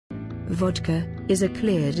Vodka is a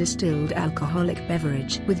clear distilled alcoholic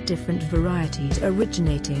beverage with different varieties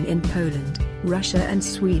originating in Poland, Russia and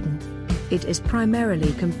Sweden. It is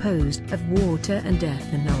primarily composed of water and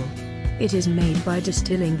ethanol. It is made by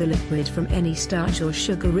distilling the liquid from any starch or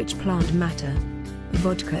sugar-rich plant matter.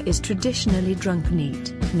 Vodka is traditionally drunk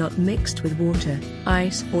neat, not mixed with water,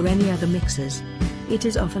 ice or any other mixers. It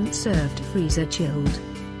is often served freezer-chilled.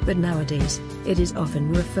 But nowadays, it is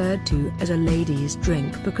often referred to as a lady's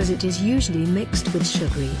drink because it is usually mixed with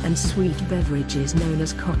sugary and sweet beverages known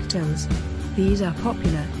as cocktails. These are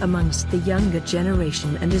popular amongst the younger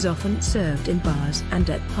generation and is often served in bars and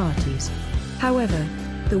at parties. However,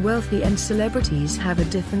 the wealthy and celebrities have a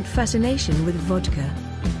different fascination with vodka.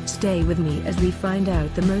 Stay with me as we find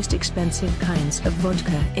out the most expensive kinds of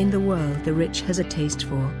vodka in the world the rich has a taste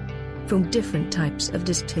for. From different types of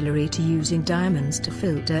distillery to using diamonds to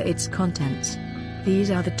filter its contents. These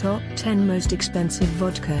are the top 10 most expensive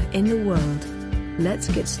vodka in the world. Let's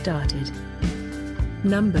get started.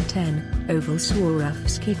 Number 10, Oval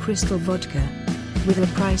Swarovski Crystal Vodka. With a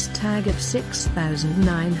price tag of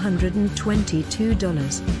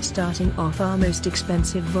 $6,922, starting off our most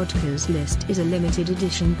expensive vodkas list is a limited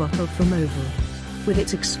edition bottle from Oval. With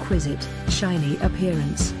its exquisite, shiny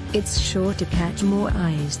appearance, it's sure to catch more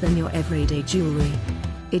eyes than your everyday jewelry.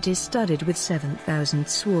 It is studded with 7,000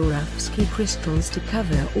 Swarovski crystals to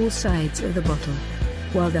cover all sides of the bottle.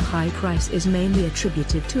 While the high price is mainly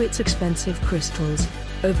attributed to its expensive crystals,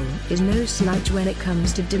 Oval is no slouch when it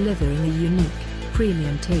comes to delivering a unique,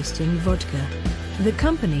 premium-tasting vodka. The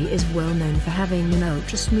company is well known for having an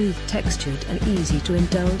ultra-smooth textured and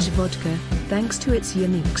easy-to-indulge vodka, thanks to its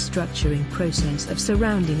unique structuring process of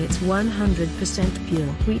surrounding its 100%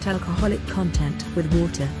 pure wheat alcoholic content with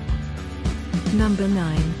water. Number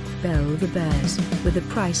 9, Belvedere, with a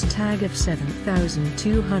price tag of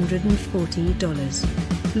 $7,240.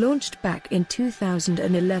 Launched back in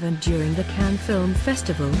 2011 during the Cannes Film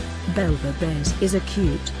Festival, Belvedere is a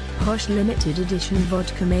cute, posh limited edition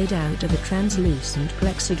vodka made out of a translucent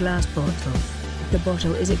plexiglass bottle. The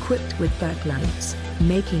bottle is equipped with backlights,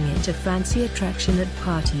 making it a fancy attraction at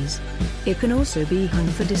parties. It can also be hung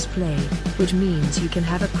for display, which means you can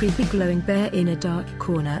have a creepy glowing bear in a dark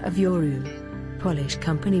corner of your room. Polish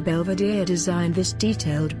company Belvedere designed this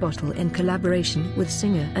detailed bottle in collaboration with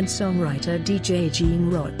singer and songwriter DJ Jean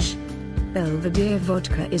Roch. Belvedere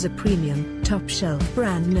Vodka is a premium, top-shelf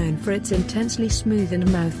brand known for its intensely smooth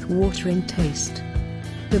and mouth-watering taste.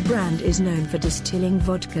 The brand is known for distilling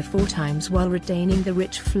vodka 4 times while retaining the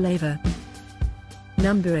rich flavor.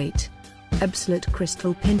 Number 8. Absolut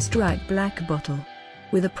Crystal Pinstripe Black Bottle.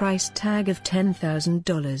 With a price tag of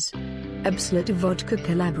 $10,000. Absolut Vodka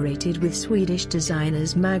collaborated with Swedish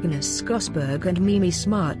designers Magnus Skosberg and Mimi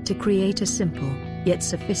Smart to create a simple, yet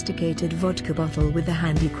sophisticated vodka bottle with a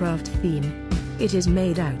handicraft theme. It is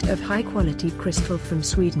made out of high-quality crystal from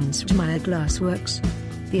Sweden's Meyer Glassworks.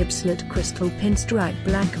 The Absolut Crystal Pinstripe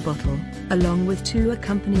Black Bottle, along with 2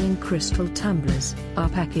 accompanying crystal tumblers, are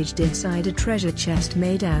packaged inside a treasure chest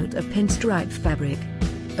made out of pinstripe fabric.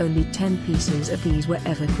 Only 10 pieces of these were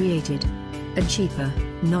ever created. A cheaper,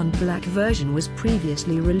 non-black version was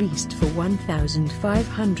previously released for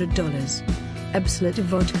 $1,500. Absolut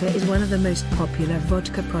Vodka is one of the most popular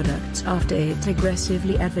vodka products after it's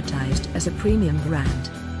aggressively advertised as a premium brand.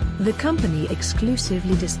 The company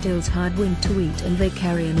exclusively distills hard winter wheat and they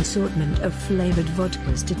carry an assortment of flavored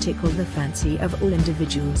vodkas to tickle the fancy of all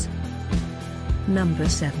individuals. Number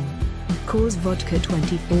 7. Coors Vodka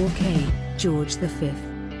 24K, George V.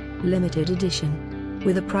 Limited Edition.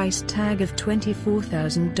 With a price tag of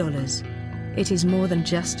 $24,000. It is more than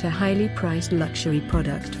just a highly priced luxury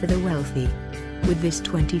product for the wealthy. With this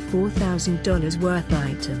 $24,000 worth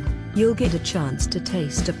item, you'll get a chance to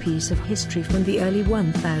taste a piece of history from the early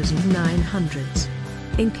 1900s.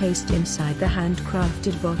 Encased inside the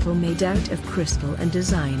handcrafted bottle made out of crystal and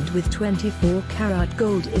designed with 24-karat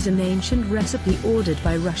gold is an ancient recipe ordered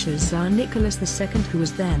by Russia's Tsar Nicholas II, who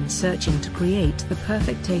was then searching to create the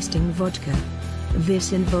perfect-tasting vodka.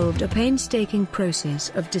 This involved a painstaking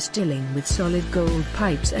process of distilling with solid gold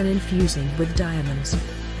pipes and infusing with diamonds.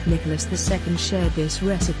 Nicholas II shared this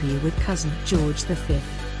recipe with cousin George V.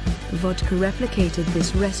 Vodka replicated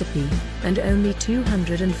this recipe, and only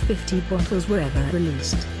 250 bottles were ever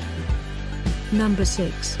released. Number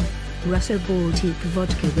 6. Russo-Baltique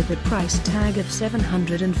Vodka with a price tag of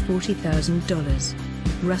 $740,000.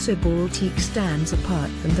 Russo-Baltique stands apart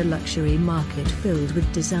from the luxury market filled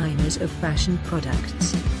with designers of fashion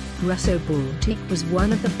products. Russo-Baltique was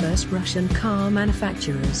one of the first Russian car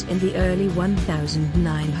manufacturers in the early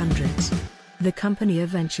 1900s. The company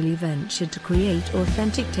eventually ventured to create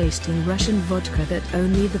authentic tasting Russian vodka that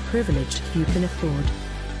only the privileged few can afford.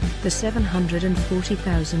 The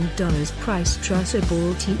 $740,000 priced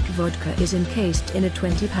russo-baltique vodka is encased in a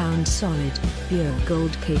 20-pound solid, pure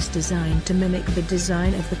gold case designed to mimic the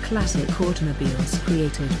design of the classic automobiles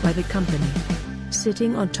created by the company.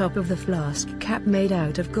 Sitting on top of the flask cap made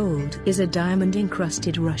out of gold is a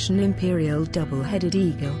diamond-encrusted Russian imperial double-headed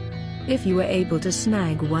eagle. If you were able to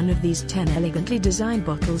snag one of these 10 elegantly designed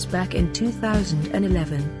bottles back in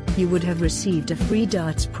 2011, you would have received a free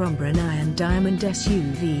Darts Prombra Iron Diamond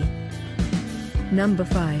SUV. Number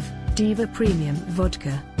 5, Diva Premium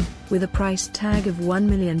Vodka. With a price tag of $1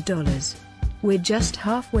 million. We're just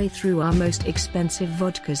halfway through our most expensive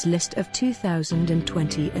vodkas list of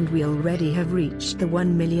 2020 and we already have reached the $1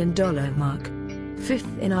 million mark.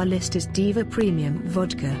 Fifth in our list is Diva Premium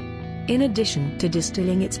Vodka. In addition to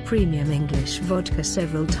distilling its premium English vodka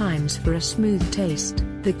several times for a smooth taste,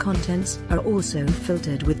 the contents are also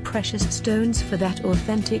filtered with precious stones for that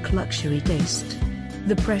authentic luxury taste.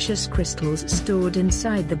 The precious crystals stored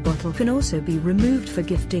inside the bottle can also be removed for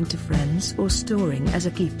gifting to friends or storing as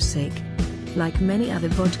a keepsake. Like many other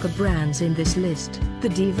vodka brands in this list, the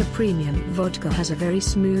Diva Premium Vodka has a very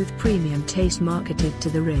smooth premium taste marketed to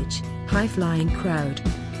the rich, high-flying crowd.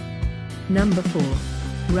 Number 4.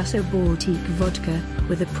 Russo-Baltique Vodka,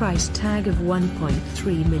 with a price tag of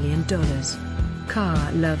 $1.3 million.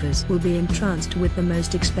 Car lovers will be entranced with the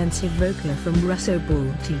most expensive vodka from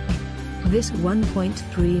Russo-Baltique. This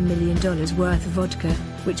 $1.3 million worth vodka,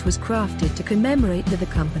 which was crafted to commemorate the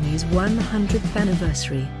company's 100th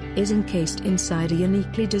anniversary, is encased inside a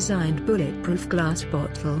uniquely designed bulletproof glass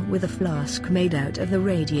bottle with a flask made out of the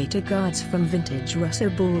radiator guards from vintage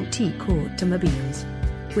Russo-Baltique automobiles.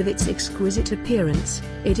 With its exquisite appearance,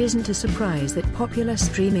 it isn't a surprise that popular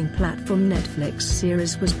streaming platform Netflix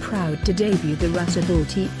series was proud to debut the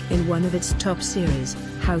Russo-Baltique in one of its top series,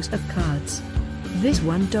 House of Cards. This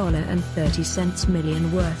 $1.30 million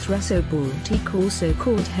worth Russo-Baltique also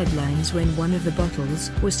caught headlines when one of the bottles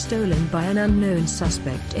was stolen by an unknown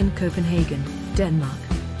suspect in Copenhagen, Denmark.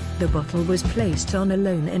 The bottle was placed on a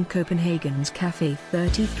loan in Copenhagen's Café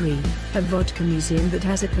 33, a vodka museum that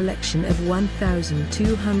has a collection of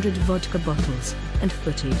 1,200 vodka bottles, and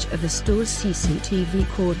footage of the store's CCTV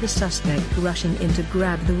caught the suspect rushing in to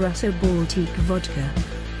grab the Russo-Baltique vodka.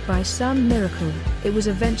 By some miracle, it was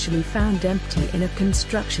eventually found empty in a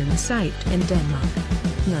construction site in Denmark.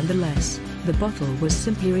 Nonetheless, the bottle was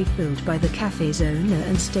simply refilled by the cafe's owner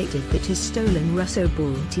and stated that his stolen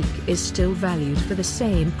Russo-Baltique is still valued for the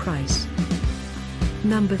same price.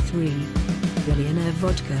 Number 3. Billionaire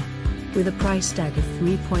Vodka. With a price tag of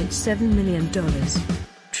 $3.7 million.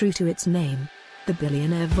 True to its name, the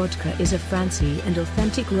Billionaire Vodka is a fancy and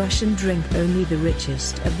authentic Russian drink only the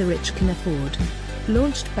richest of the rich can afford.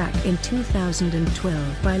 Launched back in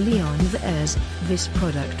 2012 by Leon Vers, this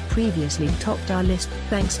product previously topped our list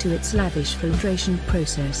thanks to its lavish filtration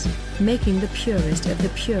process, making the purest of the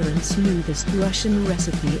pure and smoothest Russian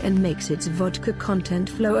recipe and makes its vodka content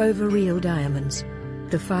flow over real diamonds.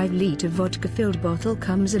 The 5-liter vodka-filled bottle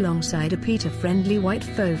comes alongside a PETA-friendly white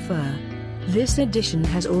faux fur. This edition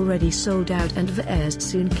has already sold out and Vers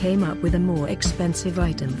soon came up with a more expensive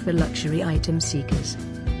item for luxury item seekers.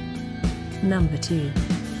 Number 2.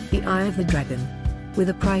 The Eye of the Dragon. With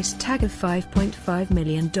a price tag of $5.5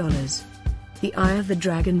 million. The Eye of the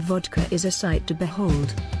Dragon vodka is a sight to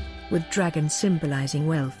behold. With dragons symbolizing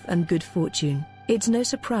wealth and good fortune, it's no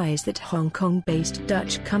surprise that Hong Kong-based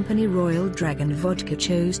Dutch company Royal Dragon Vodka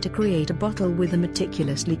chose to create a bottle with a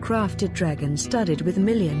meticulously crafted dragon studded with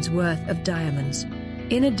millions worth of diamonds.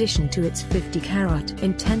 In addition to its 50-carat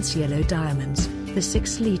intense yellow diamonds, the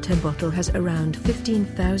 6-liter bottle has around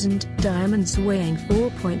 15,000 diamonds weighing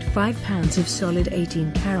 4.5 pounds of solid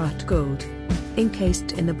 18-carat gold.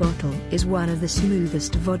 Encased in the bottle is one of the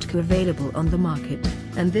smoothest vodka available on the market,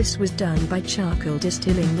 and this was done by charcoal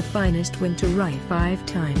distilling the finest winter rye 5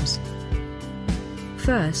 times.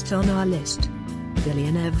 First on our list,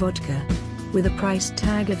 Billionaire Vodka. With a price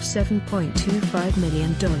tag of $7.25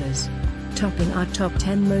 million. Topping our top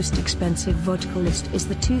 10 most expensive vodka list is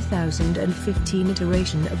the 2015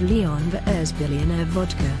 iteration of Leon Vers Billionaire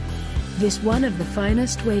Vodka. This one of the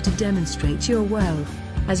finest way to demonstrate your wealth,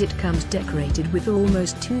 as it comes decorated with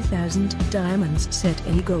almost 2,000 diamonds set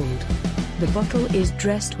in gold. The bottle is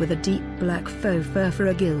dressed with a deep black faux fur for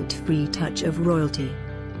a guilt-free touch of royalty.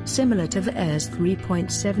 Similar to Vers'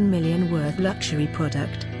 $3.7 million worth luxury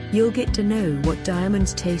product, you'll get to know what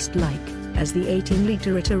diamonds taste like, as the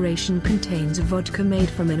 18-liter iteration contains vodka made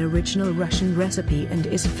from an original Russian recipe and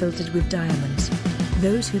is filtered with diamonds.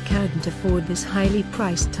 Those who couldn't afford this highly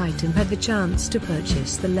priced item had the chance to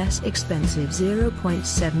purchase the less expensive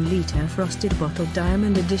 0.7-liter frosted bottle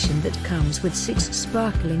diamond edition that comes with 6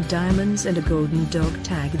 sparkling diamonds and a golden dog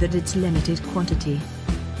tag that it's limited quantity.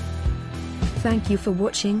 Thank you for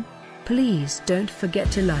watching. Please don't forget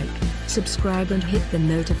to like, subscribe and hit the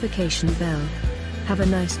notification bell. Have a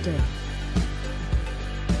nice day.